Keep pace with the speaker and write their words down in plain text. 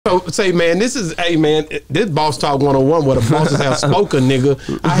So say, man, this Boss Talk 101 where the bosses have spoken, nigga.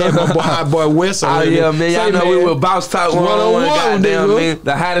 I had my boy Hotboy Wes on. Oh yeah, man. Y'all know we were Boss Talk 101. Goddamn, man.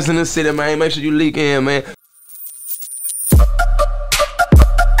 The hottest in the city, man. Make sure you leak in, man.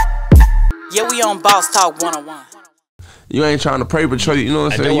 Yeah, we on Boss Talk 101. You ain't trying to perpetrate, you know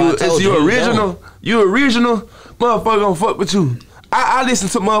what I'm saying? You original. You original. Motherfucker gonna fuck with you. I listen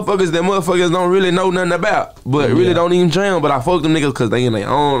to motherfuckers that motherfuckers don't really know nothing about, but really don't even jam. But I fuck them niggas because they in their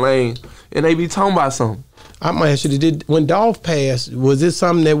own lane and they be talking about something. I might ask you, when Dolph passed, was it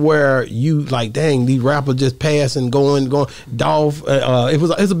something that where you like, dang, these rappers just pass and going? Dolph,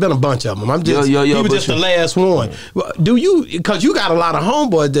 it's been a bunch of them. I'm just, he was just the last one. Do you? Because you got a lot of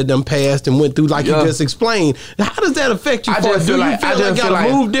homeboys that done passed and went through, like you just explained. How does that affect you? Do you feel like you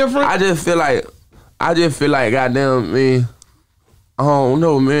gotta move different? I just feel like, goddamn, man. I don't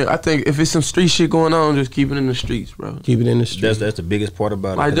know, man. I think if it's some street shit going on, just keep it in the streets, bro. Keep it in the streets. That's the biggest part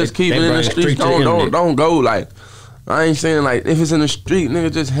about it. Like, just keep it in the streets. Don't go, like, I ain't saying, like, if it's in the street,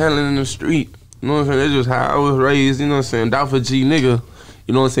 nigga, just handle it in the street. You know what I'm saying? That's just how I was raised, you know what I'm saying? Down for G, nigga.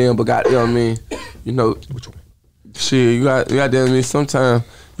 You know what I'm saying? But goddamn, I mean, you know, shit, you goddamn, I mean, sometimes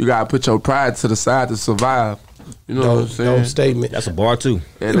you gotta put your pride to the side to survive. You know what I'm saying? No statement. That's a bar too.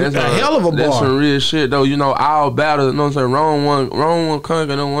 And that's a hell of a bar. That's some real shit though. You know, all battle. You know what I'm saying? Wrong one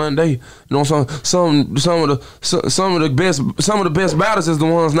conquered in one day. You know what I'm saying? Some of the best battles is the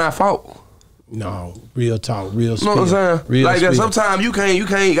ones not fought. No, real talk, real speak. You know what I'm saying? Real like sometimes you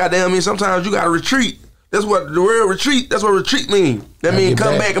can't. Goddamn, me. Sometimes you gotta retreat. That's what the real retreat. That's what retreat mean. That mean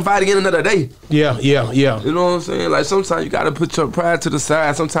come back and fight again another day. Yeah. You know what I'm saying? Like sometimes you gotta put your pride to the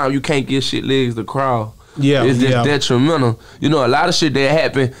side. Sometimes you can't get shit legs to crawl. Yeah, it's just detrimental. You know, a lot of shit that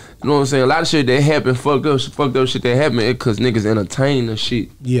happen, you know what I'm saying? A lot of shit that happen, fucked up shit that happen, it cause niggas entertain the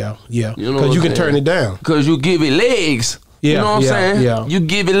shit. Yeah. You know cause you can turn it down. Cause you give it legs. You know what I'm saying? Yeah. You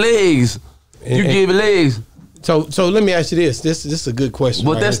give it legs. You give it legs. So let me ask you this. This is a good question.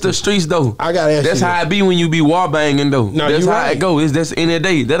 But that's the streets though. I gotta ask you. That's how it be when you be wall banging though. No, that's how it go. That's the end of the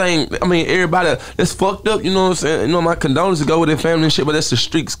day. That ain't. I mean, everybody that's fucked up. You know what I'm saying? You know, my condolences go with their family and shit. But that's the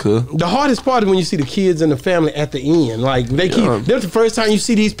streets, cuz. The hardest part is when you see the kids and the family at the end. Like they keep. That's the first time you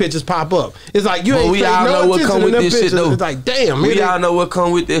see these pictures pop up. It's like you ain't. We all know what come with this shit though. It's like damn. We all know what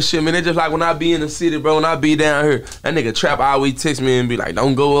come with that shit, man. It's just like when I be in the city, bro. When I be down here, that nigga Trap always text me and be like,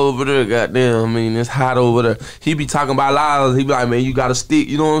 "Don't go over there, goddamn. I mean, it's hot over there." He be talking about lies. He be like, man, you gotta stick.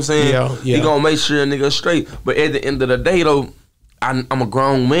 You know what I'm saying? Yeah. He gonna make sure a nigga straight. But at the end of the day, though, I'm a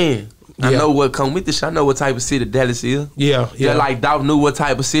grown man. I know what come with this shit. I know what type of city Dallas is. Yeah. Just like Dolph knew what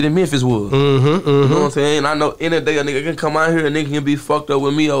type of city Memphis was. You know what I'm saying? I know in the day a nigga can come out here and nigga can be fucked up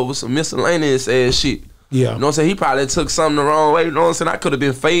with me over some miscellaneous ass shit. Yeah. You know what I'm saying? He probably took something the wrong way. You know what I'm saying? I could have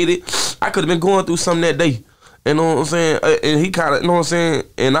been faded. I could have been going through something that day. You know what I'm saying? And he kind of, you know what I'm saying?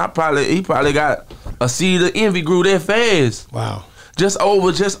 And he probably got a seed of envy grew that fast. Wow. Just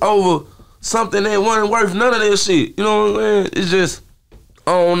over something that wasn't worth none of that shit. You know what I'm saying? It's just,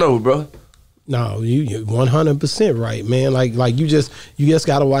 I don't know, bro. No, you 100% right, man. Like you just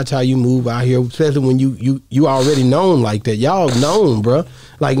gotta watch how you move out here, especially when you already known like that. Y'all known, bro.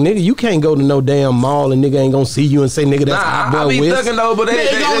 Like nigga, you can't go to no damn mall and nigga ain't gonna see you and say nigga that's Hotboy Wes. I be thugging though, but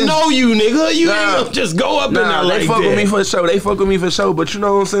they gonna know you, nigga. You ain't gonna just go up in there like that. They fuck with me for sure. They fuck with me for sure. But you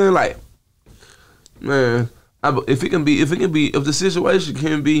know what I'm saying? Like, man, if the situation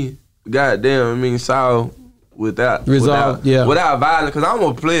can be, goddamn, I mean, solved without violence, because I'm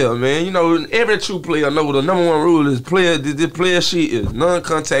a player, man. You know, every true player know the number one rule is this player shit is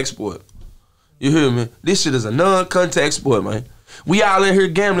non-contact sport. You hear me? This shit is a non-contact sport, man. We all in here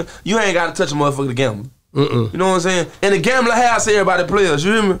gambling. You ain't got to touch a motherfucker to gamble. You know what I'm saying? And the gambler house, everybody players.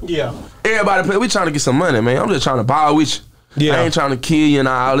 You hear me? Yeah. Everybody play. We trying to get some money, man. I'm just trying to ball with you. Yeah. I ain't trying to kill you and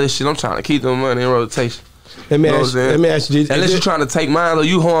all this shit. I'm trying to keep the money in rotation. Let me ask you. Unless you trying to take mine or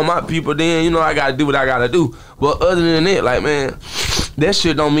you harm my people, then you know I gotta do what I gotta do. But other than that, like, man, that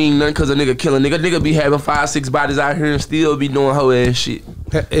shit don't mean nothing because a nigga kill a nigga. Nigga be having 5-6 bodies out here and still be doing whole ass shit.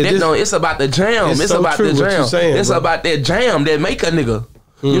 It's about the jam. It's about the jam. It's about that jam that make a nigga.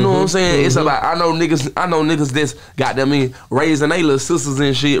 You know what I'm saying? It's about I know niggas that's got them raising their little sisters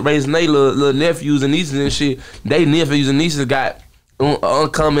and shit, raising their little nephews and nieces and shit. They nephews and nieces got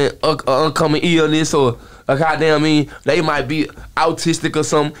oncoming illness or a goddamn they might be autistic or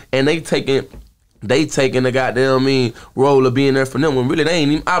something, and they taking the goddamn role of being there for them when really they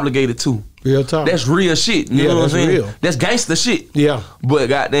ain't even obligated to. Real talk. That's real shit. You know what I'm saying? Real. That's gangster shit. Yeah. But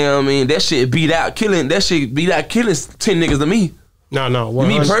goddamn, that shit beat out killing 10 niggas to me. No.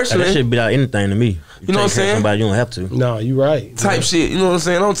 Me personally, that shit beat out anything to me. You know what I'm saying? Somebody you don't have to. No, you right. Type shit. You know what I'm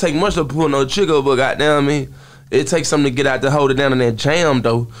saying? Don't take much to pull no trigger, but goddamn It takes something to get out to hold it down in that jam,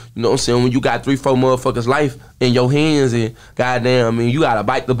 though. You know what I'm saying? When you got 3-4 motherfuckers' life in your hands, and goddamn, I mean, you gotta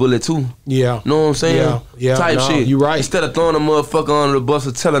bite the bullet too. Yeah. You know what I'm saying? Yeah. Type shit. You right. Instead of throwing a motherfucker under the bus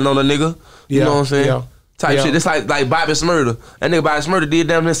or telling on a nigga. You know what I'm saying? Yeah. Type shit. It's like Bobby Smurda. That nigga Bobby Smurda did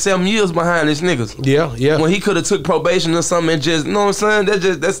damn near 7 years behind these niggas. Yeah. When he could have took probation or something and just, you know what I'm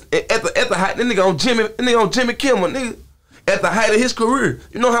saying? That's at the height. That nigga on Jimmy Kimmel, nigga. At the height of his career.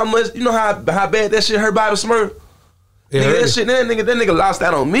 You know how bad that shit hurt Bobby Smurda? Nigga, that nigga lost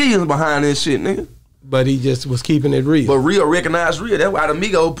out on millions behind this shit, nigga. But he just was keeping it real. But real recognized real. That's why the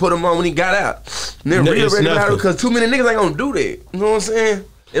Migo put him on when he got out. Then real recognized real because too many niggas ain't gonna do that. You know what I'm saying?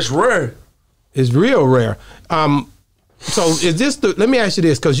 It's rare. It's real rare. So is this let me ask you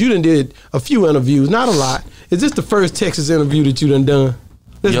this, because you done did a few interviews, not a lot. Is this the first Texas interview that you done?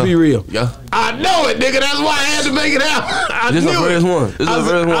 Let's be real. Yeah. I know it, nigga. That's why I had to make it out. This is the first one. This is the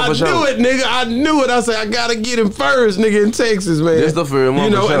first one for sure. I knew it, nigga. I knew it. I said, I gotta get him first, nigga, in Texas, man. This is the first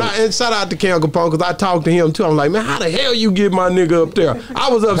one for sure. And shout out to Cam Capone, because I talked to him too. I'm like, man, how the hell you get my nigga up there? I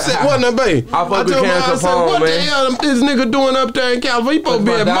was upset, wasn't I, babe? I fuck with Cam Capone, man. What the hell this nigga doing up there in California? He supposed to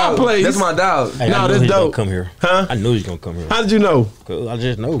be at my place. That's my dog. Hey, no, that's dope. Come here. Huh? I knew he's gonna come here. How did you know? Cause I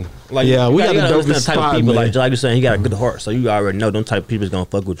just know. Like, yeah, we got the dopest type of people. Like you're saying, he got a good heart, so you already know them type of people is gonna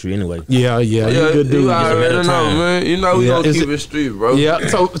fuck with you anyway. Yeah, you good dude. You already know, man. You know we gonna keep it street, bro. Yeah.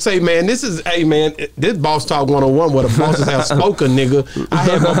 So say, man, this Boss Talk 101 where the bosses have spoken, nigga. I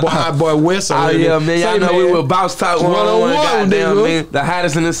had my boy Hotboy Wes on. Oh yeah, man. Y'all know we were Boss Talk 101. Goddamn, man. The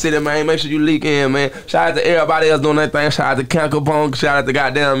hottest in the city, man. Make sure you leak in, man. Shout out to everybody else doing that thing. Shout out to Cam Capone. Shout out to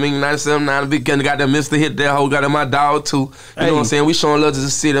goddamn Ming 97.9. Big Gun. Goddamn Mr. Hit that whole. Goddamn my dog too. You know what I'm saying? We showing love to the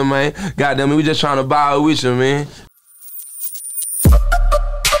city, man. Goddamn, we just trying to buy with you, man.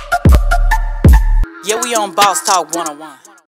 Yeah, we on Boss Talk 101.